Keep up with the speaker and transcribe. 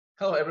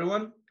Hello,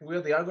 everyone. We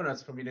are the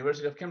Argonauts from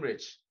University of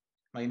Cambridge.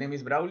 My name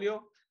is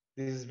Braulio.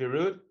 This is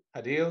Virut,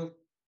 Hadeel,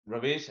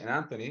 Ravish, and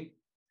Anthony.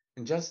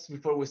 And just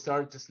before we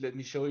start, just let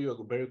me show you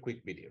a very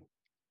quick video.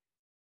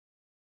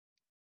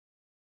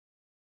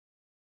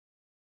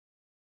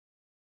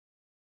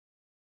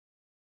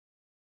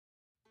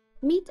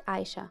 Meet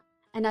Aisha,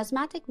 an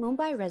asthmatic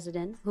Mumbai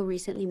resident who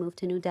recently moved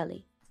to New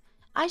Delhi.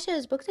 Aisha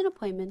has booked an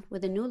appointment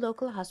with a new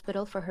local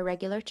hospital for her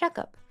regular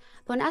checkup.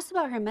 But when asked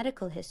about her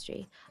medical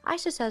history,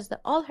 Aisha says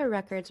that all her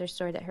records are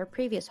stored at her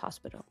previous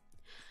hospital.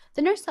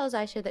 The nurse tells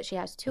Aisha that she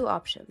has two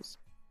options,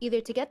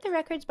 either to get the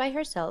records by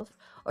herself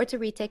or to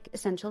retake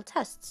essential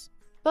tests,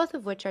 both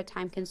of which are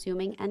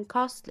time-consuming and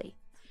costly.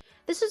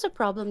 This is a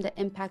problem that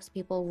impacts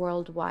people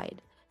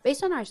worldwide.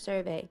 Based on our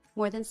survey,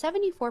 more than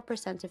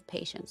 74% of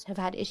patients have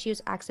had issues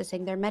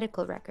accessing their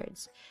medical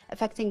records,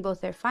 affecting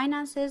both their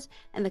finances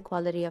and the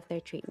quality of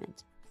their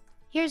treatment.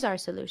 Here's our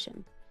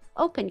solution: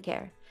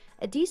 OpenCare,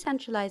 a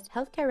decentralized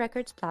healthcare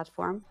records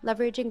platform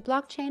leveraging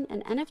blockchain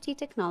and NFT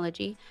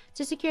technology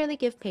to securely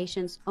give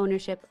patients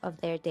ownership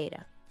of their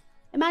data.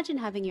 Imagine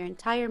having your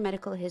entire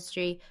medical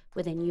history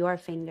within your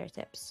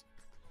fingertips.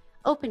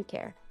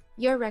 OpenCare,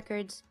 your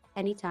records,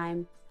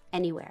 anytime,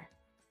 anywhere.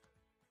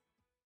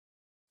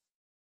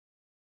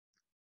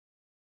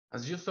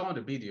 As you saw in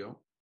the video,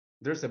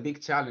 there's a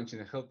big challenge in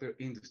the healthcare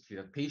industry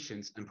that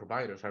patients and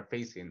providers are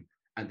facing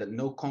and that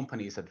no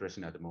company is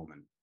addressing at the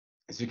moment.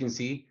 As you can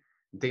see,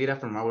 data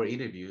from our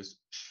interviews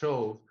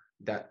show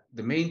that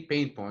the main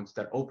pain points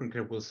that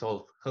OpenCare will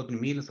solve, helping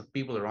millions of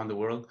people around the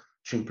world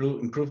to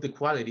improve the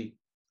quality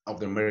of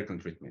their medical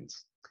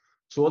treatments.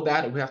 To all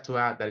that, we have to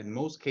add that in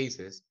most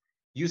cases,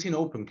 using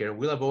OpenCare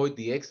will avoid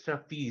the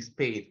extra fees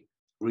paid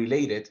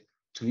related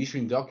to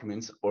issuing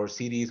documents or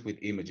CDs with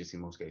images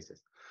in most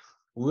cases.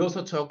 We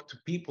also talked to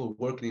people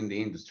working in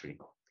the industry.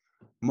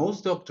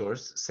 Most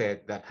doctors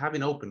said that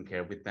having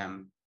OpenCare with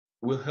them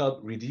will help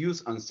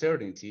reduce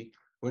uncertainty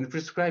when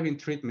prescribing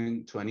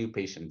treatment to a new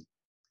patient.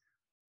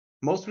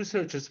 Most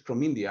researchers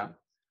from India,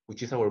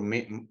 which is our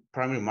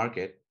primary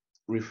market,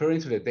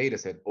 referring to the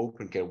dataset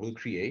OpenCare will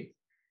create,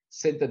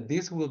 said that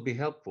this will be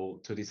helpful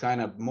to design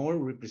a more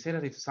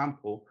representative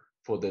sample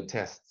for the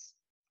tests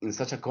in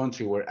such a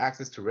country where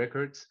access to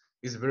records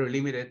is very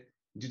limited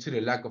due to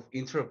the lack of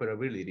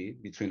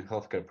interoperability between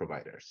healthcare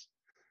providers.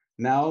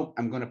 Now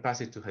I'm going to pass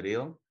it to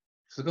Hadeel.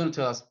 She's going to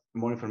tell us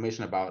more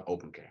information about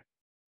OpenCare.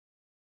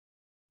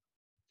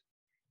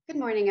 Good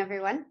morning,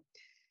 everyone.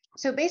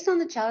 So based on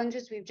the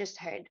challenges we've just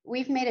heard,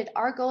 we've made it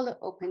our goal at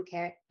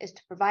OpenCare is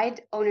to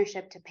provide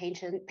ownership to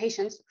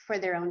patients for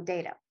their own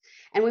data.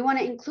 And we want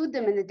to include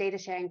them in the data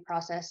sharing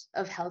process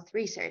of health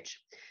research.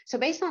 So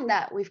based on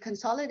that, we've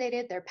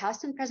consolidated their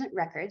past and present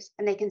records,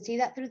 and they can see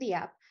that through the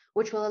app,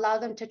 which will allow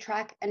them to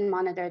track and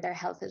monitor their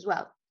health as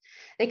well.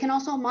 They can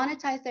also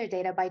monetize their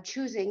data by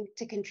choosing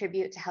to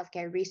contribute to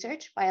healthcare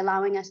research by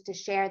allowing us to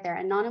share their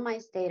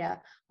anonymized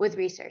data with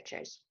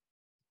researchers.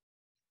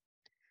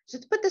 So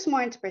to put this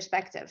more into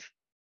perspective,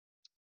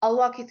 I'll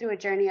walk you through a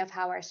journey of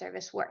how our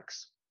service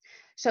works.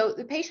 So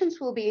the patients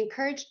will be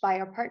encouraged by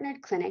our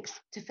partnered clinics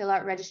to fill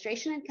out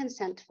registration and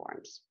consent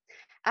forms,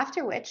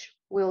 after which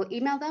we'll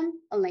email them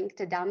a link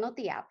to download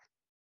the app.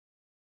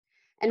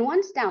 And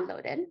once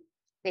downloaded,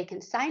 they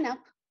can sign up,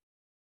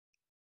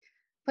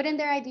 put in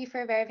their ID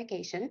for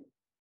verification,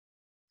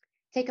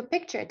 take a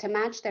picture to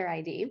match their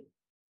ID,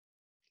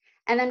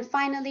 and then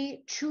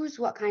finally choose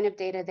what kind of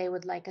data they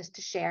would like us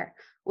to share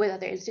with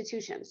other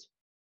institutions.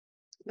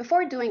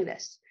 Before doing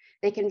this,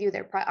 they can view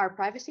our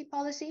privacy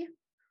policy,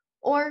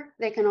 or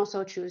they can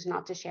also choose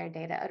not to share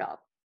data at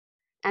all.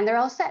 And they're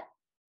all set.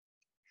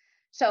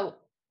 So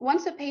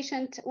once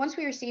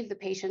we receive the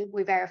patient,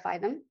 we verify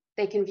them.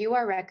 They can view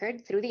our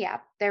record through the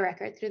app, their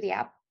record through the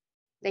app.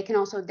 They can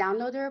also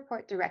download the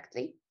report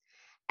directly.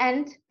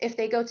 And if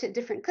they go to a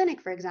different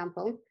clinic, for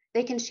example,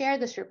 they can share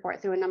this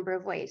report through a number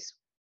of ways.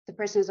 The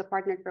person is a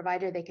partnered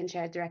provider, they can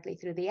share it directly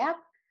through the app,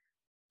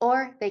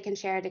 or they can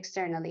share it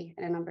externally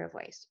in a number of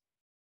ways.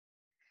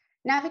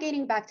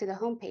 Navigating back to the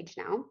homepage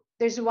now,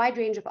 there's a wide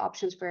range of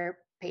options for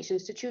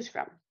patients to choose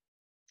from.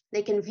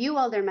 They can view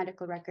all their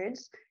medical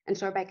records and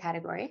sort by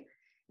category.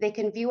 They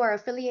can view our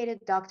affiliated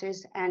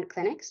doctors and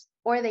clinics,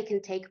 or they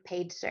can take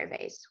paid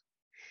surveys.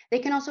 They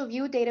can also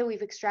view data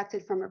we've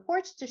extracted from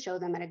reports to show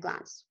them at a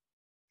glance.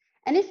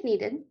 And if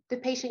needed, the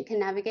patient can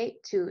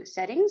navigate to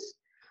settings,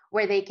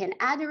 where they can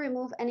add or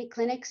remove any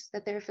clinics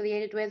that they're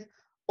affiliated with,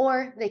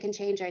 or they can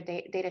change our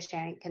data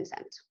sharing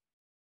consent.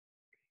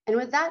 And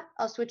with that,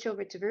 I'll switch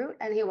over to Virut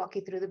and he'll walk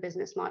you through the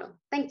business model.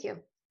 Thank you.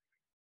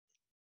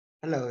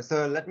 Hello,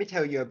 so let me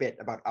tell you a bit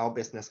about our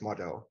business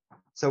model.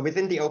 So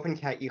within the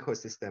OpenCare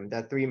ecosystem,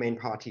 there are three main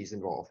parties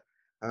involved.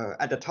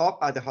 At the top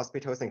are the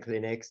hospitals and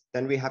clinics,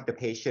 then we have the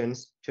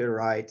patients to the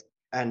right,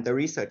 and the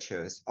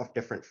researchers of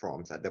different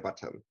forms at the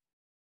bottom.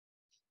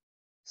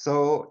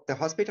 So the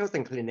hospitals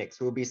and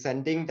clinics will be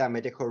sending their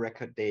medical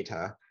record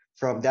data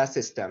from their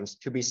systems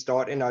to be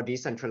stored in our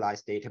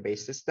decentralized database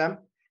system,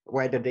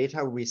 where the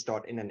data will be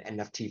stored in an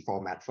NFT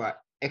format for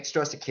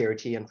extra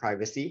security and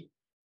privacy.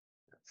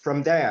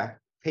 From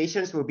there,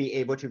 patients will be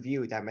able to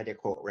view their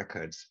medical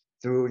records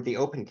through the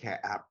OpenCare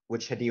app,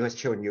 which Hadeel has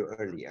shown you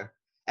earlier.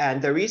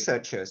 And the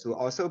researchers will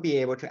also be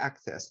able to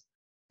access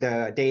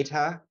the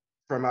data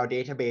from our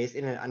database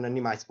in an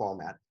anonymized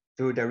format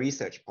through the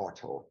research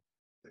portal.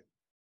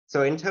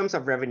 So in terms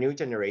of revenue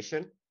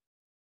generation,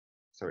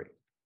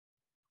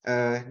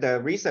 the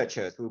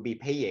researchers will be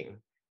paying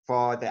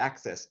for the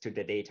access to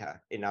the data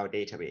in our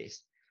database.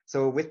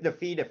 So with the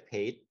fee they've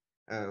paid,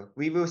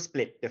 we will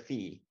split the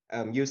fee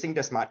using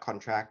the smart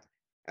contract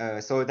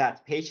so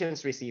that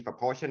patients receive a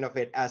portion of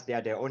it as they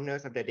are the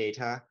owners of the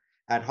data,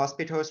 and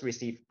hospitals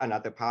receive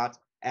another part,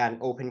 and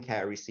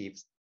OpenCare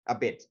receives a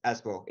bit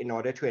as well in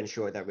order to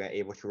ensure that we're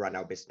able to run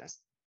our business.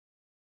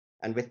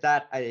 And with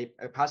that, I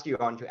pass you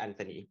on to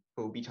Anthony,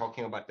 who will be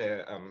talking about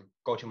the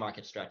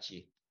go-to-market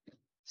strategy.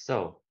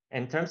 So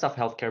in terms of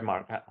healthcare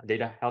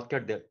data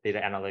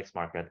analytics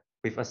market,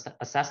 we've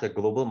assessed the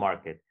global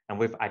market, and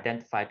we've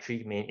identified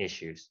three main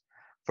issues.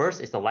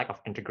 First is the lack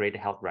of integrated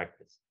health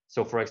records.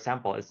 So for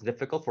example, it's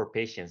difficult for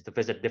patients to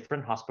visit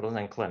different hospitals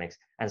and clinics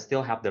and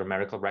still have their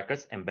medical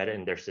records embedded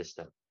in their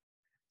system.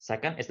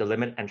 Second is the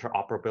limited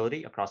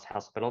interoperability across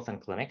hospitals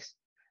and clinics.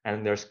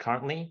 And there's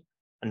currently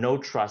no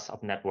trust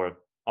of network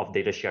of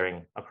data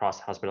sharing across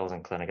hospitals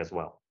and clinics as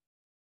well.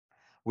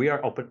 We're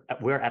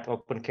at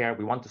OpenCare.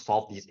 We want to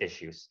solve these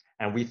issues,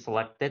 and we've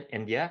selected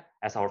India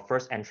as our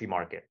first entry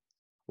market.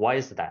 Why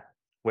is that?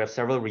 We have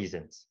several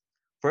reasons.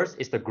 First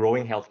is the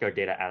growing healthcare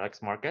data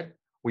analytics market.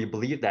 We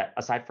believe that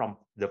aside from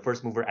the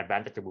first mover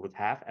advantage that we would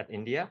have at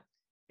India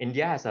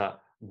has a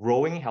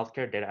growing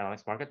healthcare data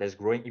analytics market that is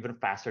growing even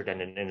faster than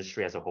the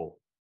industry as a whole.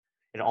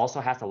 It also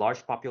has a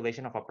large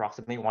population of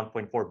approximately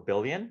 1.4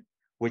 billion,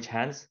 which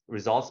hence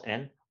results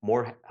in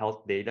more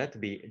health data to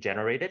be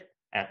generated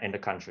in the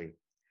country.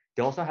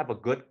 They also have a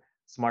good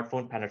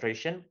smartphone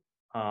penetration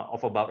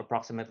of about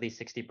approximately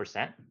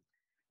 60%.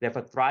 They have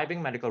a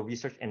thriving medical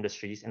research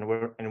industries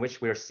in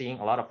which we are seeing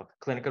a lot of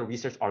clinical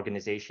research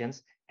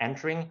organizations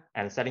entering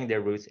and setting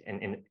their roots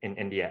in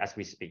India as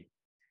we speak.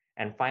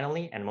 And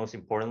finally, and most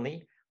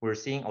importantly, we're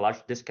seeing a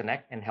large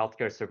disconnect in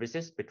healthcare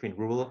services between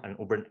rural and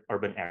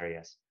urban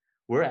areas.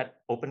 We're at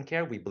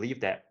OpenCare. We believe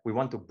that we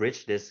want to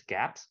bridge these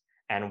gaps,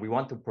 and we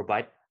want to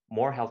provide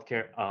more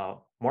healthcare,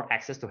 more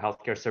access to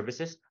healthcare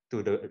services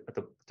to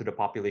the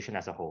population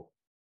as a whole.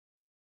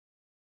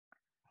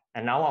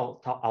 And now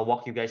I'll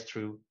walk you guys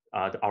through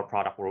our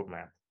product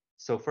roadmap.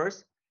 So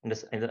first, in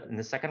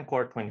the second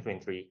quarter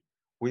 2023,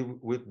 we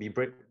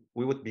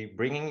would be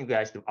bringing you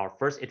guys to our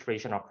first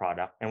iteration of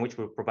product, in which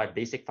we'll provide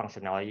basic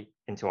functionality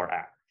into our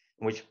app,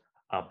 in which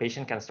a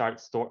patient can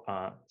start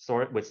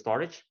with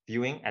storage,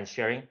 viewing, and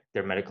sharing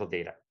their medical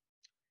data.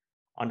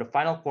 On the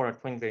final quarter of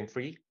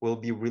 2023, we'll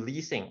be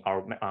releasing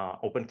our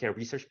OpenCare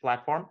research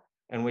platform,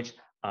 in which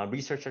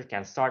researchers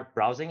can start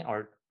browsing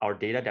our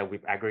data that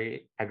we've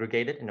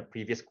aggregated in the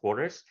previous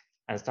quarters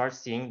and start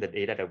seeing the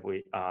data that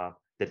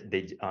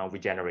we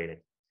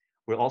generated.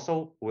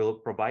 We'll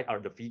provide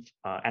the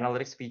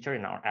analytics feature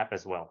in our app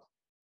as well.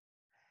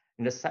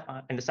 In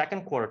the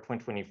second quarter of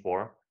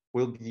 2024,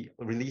 we'll be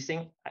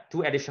releasing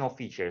 2 additional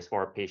features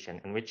for our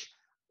patient, in which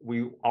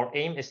our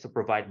aim is to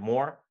provide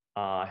more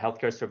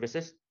healthcare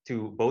services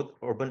to both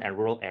urban and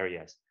rural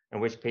areas, in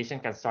which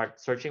patients can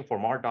start searching for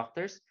more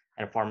doctors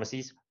and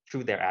pharmacies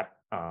through their app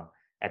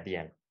at the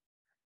end.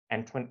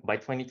 And by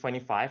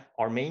 2025,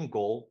 our main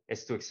goal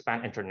is to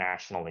expand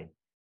internationally.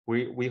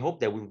 We hope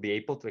that we will be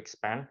able to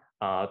expand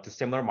to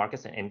similar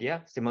markets in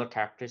India, similar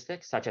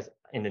characteristics such as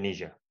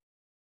Indonesia.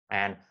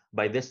 And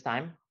by this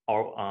time,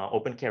 our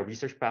OpenCare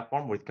research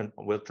platform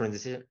will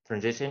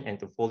transition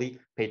into fully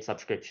paid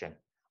subscription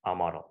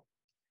model.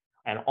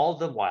 And all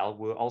the while,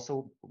 we'll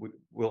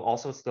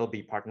also still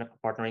be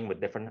partnering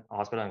with different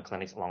hospitals and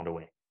clinics along the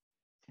way.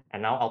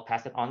 And now I'll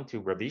pass it on to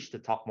Ravish to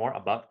talk more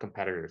about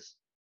competitors.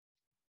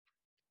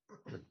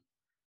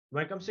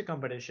 When it comes to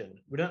competition,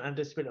 we don't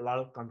anticipate a lot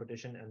of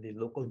competition in the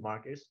local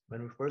markets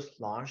when we first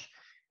launched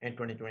in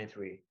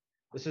 2023.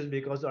 This is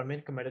because our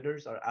main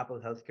competitors are Apple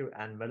Healthcare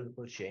and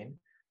Medical Chain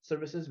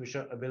services, which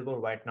are available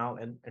right now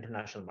in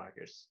international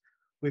markets.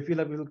 We feel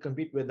like we will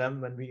compete with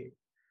them when we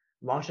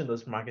launch in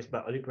those markets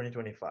by early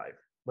 2025.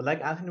 But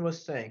like Anthony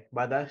was saying,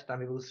 by that time,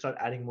 we will start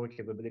adding more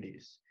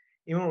capabilities.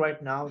 Even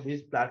right now,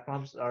 these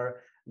platforms are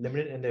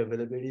limited in their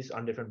availabilities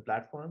on different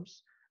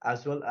platforms,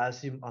 as well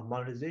as the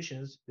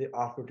monetizations they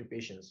offer to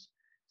patients,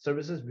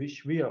 services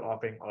which we are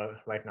offering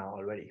right now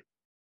already.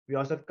 We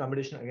also have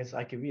competition against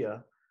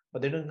IQVIA,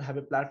 but they don't have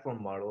a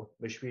platform model,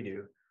 which we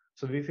do.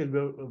 So we feel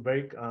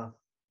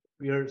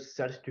we are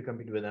set to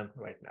compete with them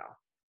right now.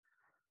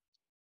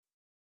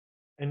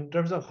 In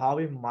terms of how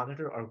we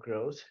monitor our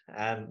growth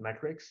and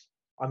metrics,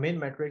 our main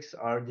metrics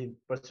are the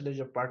percentage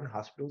of partner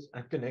hospitals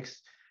and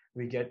clinics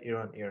we get year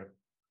on year.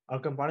 Our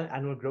compounded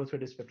annual growth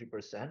rate is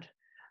 50%.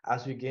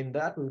 As we gain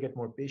that, we'll get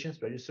more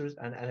patients, registers,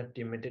 and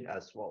NFT minted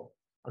as well.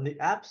 On the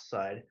app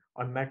side,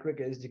 our metric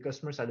is the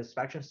customer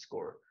satisfaction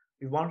score.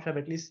 We want to have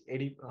at least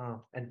 80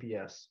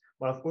 NPS,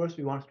 but of course,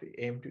 we want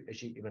to aim to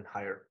achieve even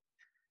higher.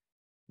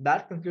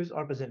 That concludes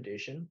our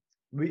presentation.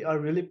 We are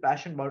really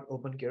passionate about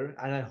open care,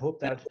 and I hope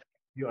that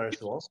you are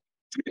as well.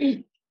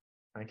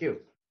 Thank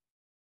you.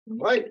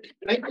 Right.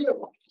 Thank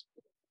you.